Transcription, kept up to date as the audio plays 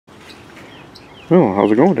Oh,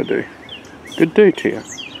 how's it going today? Good day to you.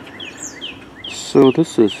 So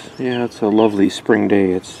this is, yeah, it's a lovely spring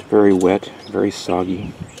day. It's very wet, very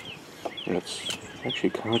soggy. And it's actually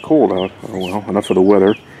kind of cold out. Oh well, enough of the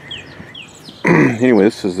weather. Anyway,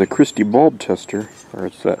 this is the Christy bulb tester, or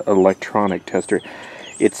it's that electronic tester.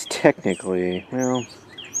 It's technically, well,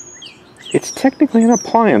 it's technically an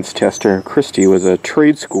appliance tester. Christy was a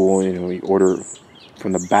trade school, you know, you order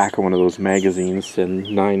from the back of one of those magazines in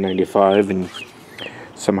 $9.95 and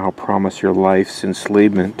somehow promise your life's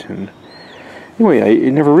enslavement. And anyway, I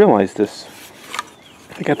never realized this.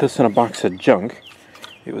 I got this in a box of junk.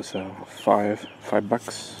 It was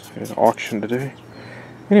 $5 at auction today.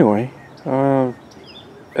 Anyway,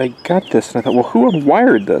 I got this and I thought, well, who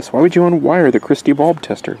unwired this? Why would you unwire the Christy bulb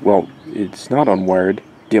tester? Well, it's not unwired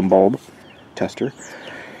dim bulb tester.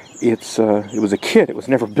 It was a kit. It was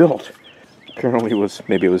never built. Apparently,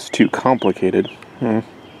 maybe it was too complicated. So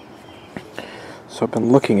I've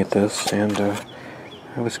been looking at this, and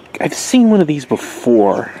I've seen one of these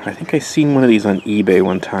before. I think I seen one of these on eBay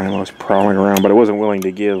one time. I was prowling around, but I wasn't willing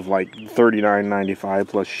to give like $39.95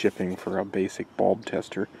 plus shipping for a basic bulb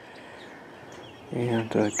tester. And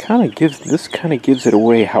this kind of gives it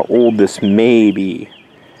away how old this may be.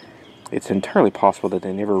 It's entirely possible that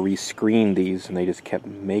they never rescreened these, and they just kept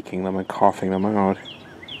making them and coughing them out.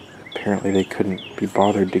 Apparently, they couldn't be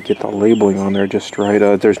bothered to get the labeling on there just right.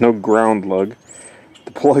 There's no ground lug.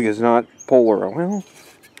 The plug is not polar. Well,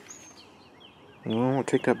 no, I'll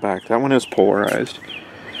take that back. That one is polarized.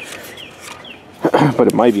 But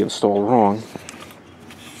it might be installed wrong.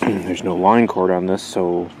 There's no line cord on this,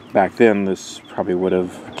 so back then this probably would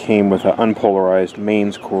have came with an unpolarized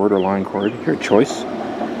mains cord or line cord. Your choice.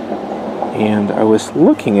 And I was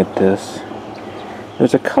looking at this.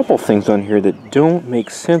 There's a couple things on here that don't make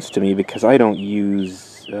sense to me because I don't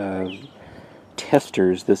use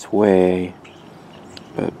testers this way.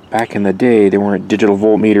 But back in the day, there weren't digital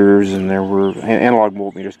voltmeters, and there were analog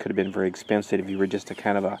voltmeters. Could have been very expensive if you were just a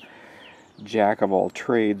kind of a jack of all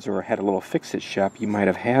trades or had a little fix-it shop. You might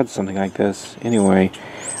have had something like this. Anyway,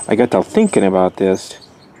 I got to thinking about this,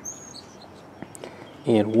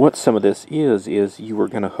 and what some of this is you were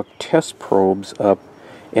going to hook test probes up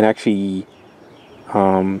and actually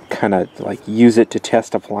kind of like use it to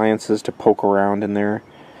test appliances, to poke around in there.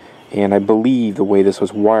 And I believe the way this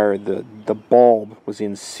was wired, the bulb was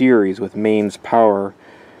in series with mains power.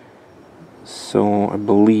 So I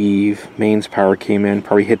believe mains power came in,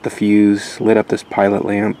 probably hit the fuse, lit up this pilot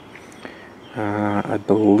lamp. I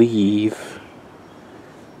believe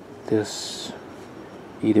this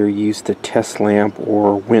either used the test lamp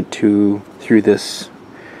or went through this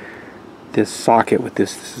socket with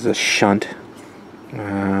this. This is a shunt.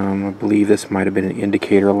 I believe this might have been an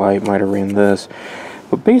indicator light, might have ran this.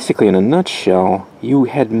 But basically, in a nutshell, you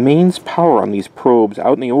had mains power on these probes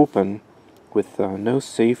out in the open with no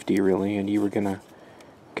safety, really, and you were going to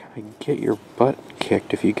kind of get your butt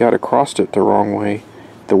kicked if you got across it the wrong way.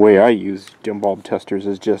 The way I use dim bulb testers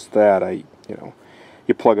is just that.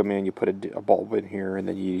 You plug them in, you put a bulb in here, and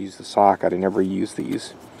then you use the socket. I never use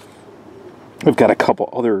these. I've got a couple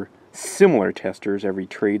other similar testers every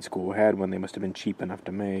trade school had when they must have been cheap enough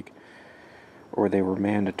to make. Or they were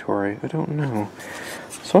mandatory. I don't know.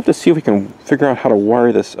 So I'll have to see if we can figure out how to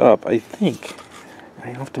wire this up. I think I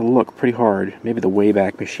have to look pretty hard. Maybe the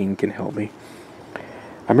Wayback Machine can help me.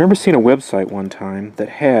 I remember seeing a website one time that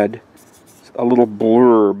had a little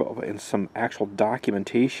blurb and some actual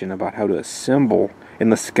documentation about how to assemble in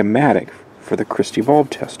the schematic for the Christy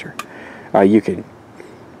bulb tester. You can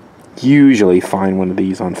usually find one of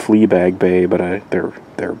these on Fleabag Bay, but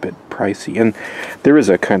they're a bit pricey. And there is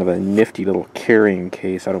a kind of a nifty little carrying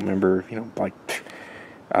case. I don't remember, like,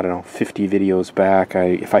 I don't know, 50 videos back.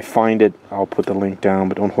 If I find it, I'll put the link down,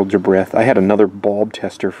 but don't hold your breath. I had another bulb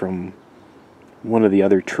tester from one of the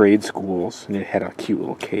other trade schools, and it had a cute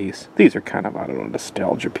little case. These are kind of, I don't know,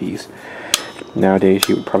 nostalgia piece. Nowadays,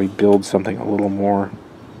 you would probably build something a little more,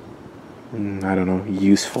 I don't know,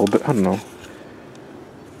 useful, but I don't know.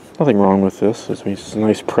 Nothing wrong with this. It's a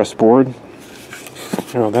nice press board.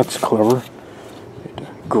 Oh, that's clever.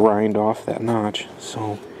 Grind off that notch.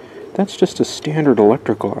 So that's just a standard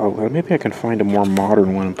electrical outlet. Maybe I can find a more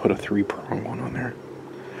modern one and put a 3-prong one on there.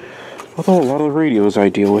 Although a lot of the radios I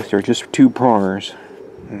deal with are just 2-prongers.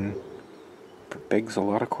 It begs a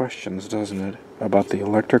lot of questions, doesn't it? About the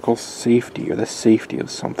electrical safety or the safety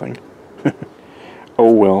of something.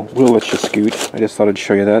 Oh well, we'll let you scoot. I just thought I'd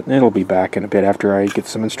show you that, and it'll be back in a bit after I get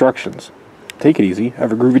some instructions. Take it easy.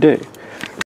 Have a groovy day.